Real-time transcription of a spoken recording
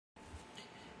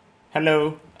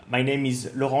Hello, my name is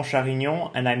Laurent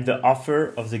Charignon and I'm the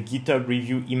author of the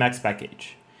Github-review Emacs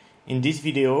package. In this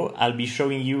video, I'll be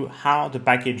showing you how the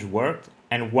package worked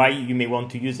and why you may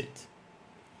want to use it.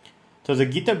 So the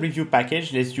Github-review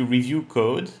package lets you review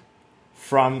code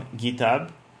from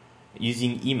GitHub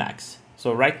using Emacs.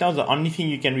 So right now, the only thing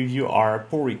you can review are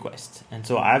pull requests. And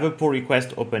so I have a pull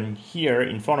request open here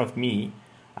in front of me.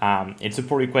 It's a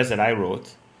pull request that I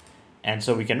wrote. And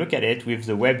so we can look at it with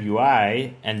the web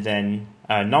UI, and then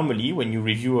normally when you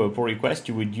review a pull request,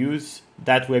 you would use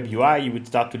that web UI, you would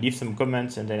start to leave some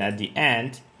comments, and then at the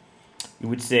end, you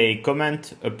would say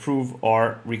comment, approve,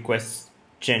 or request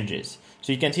changes.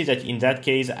 So you can see that in that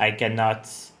case, I cannot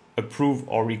approve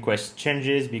or request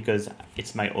changes because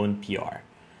it's my own PR.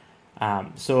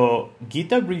 So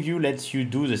GitHub Review lets you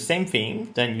do the same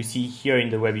thing that you see here in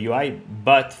the web UI,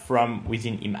 but from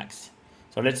within Emacs.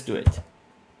 So let's do it.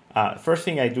 First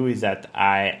thing I do is that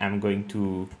I am going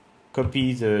to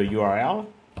copy the URL,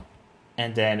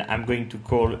 and then I'm going to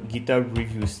call GitHub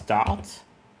Review Start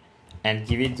and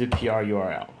give it the PR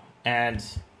URL. And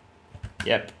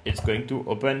yep, it's going to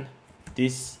open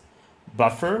this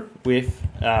buffer with,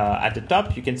 at the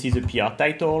top, you can see the PR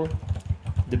title,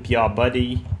 the PR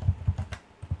body,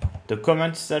 the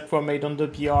comments that were made on the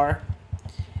PR,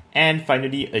 and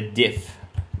finally a diff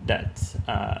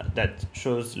that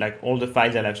shows like all the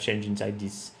files that have changed inside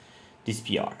this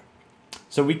PR.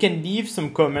 So we can leave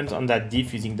some comments on that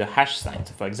diff using the hash sign.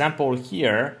 So for example,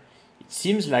 here, it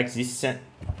seems like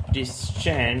this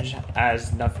change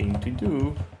has nothing to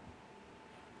do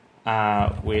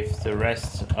with the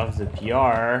rest of the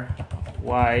PR.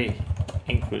 Why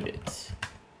include it?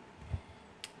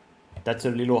 That's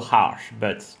a little harsh,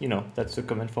 but you know, that's a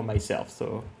comment for myself.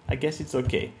 So I guess it's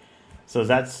okay. So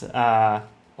that's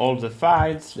all the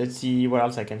files. Let's see what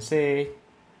else I can say.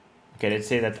 Okay, let's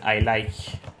say that I like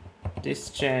this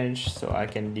change, so I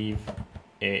can leave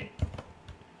a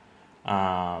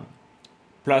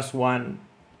 +1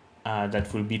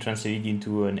 that will be translated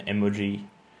into an emoji.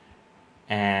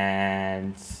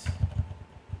 And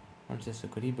I'll just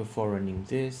quickly before running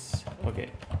this.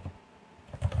 Okay,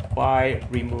 why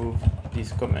remove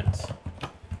this comment?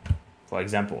 For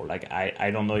example, like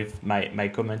I don't know if my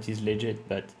comment is legit,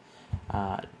 but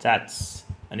that's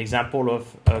an example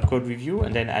of a code review.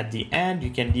 And then at the end, you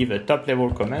can leave a top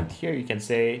level comment here. You can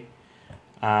say,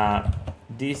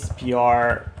 this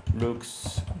PR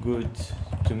looks good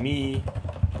to me,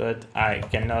 but I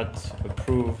cannot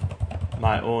approve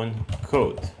my own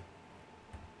code.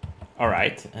 All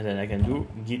right, and then I can do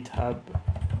GitHub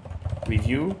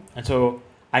review. And so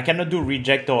I cannot do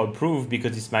reject or approve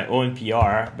because it's my own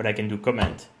PR, but I can do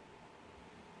comment.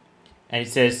 And it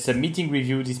says submitting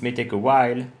review, this may take a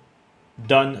while,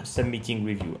 done submitting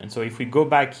review. And so if we go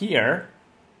back here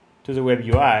to the web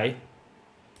UI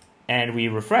and we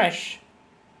refresh,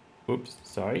 oops,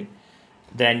 sorry,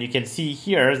 then you can see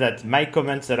here that my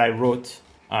comments that I wrote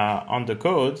on the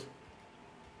code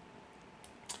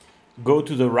go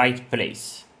to the right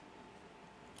place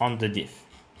on the diff.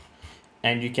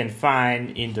 And you can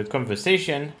find in the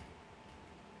conversation,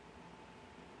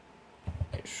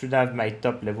 I should have my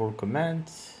top level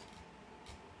comment.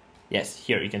 Yes,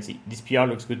 here you can see this PR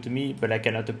looks good to me, but I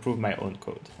cannot approve my own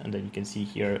code. And then you can see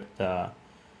here the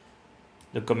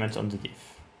comments on the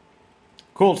diff.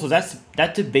 Cool, so that's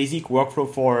the basic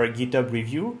workflow for GitHub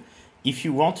Review. If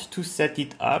you want to set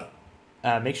it up,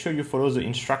 make sure you follow the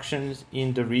instructions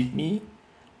in the README.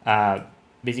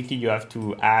 Basically, you have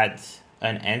to add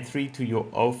an entry to your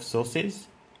auth sources.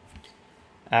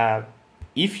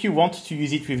 If you want to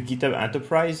use it with GitHub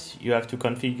Enterprise, you have to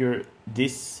configure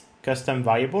this custom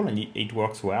variable, and it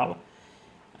works well.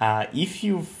 If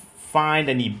you find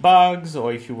any bugs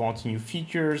or if you want new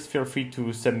features, feel free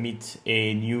to submit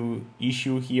a new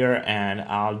issue here and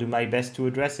I'll do my best to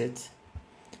address it.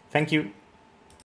 Thank you.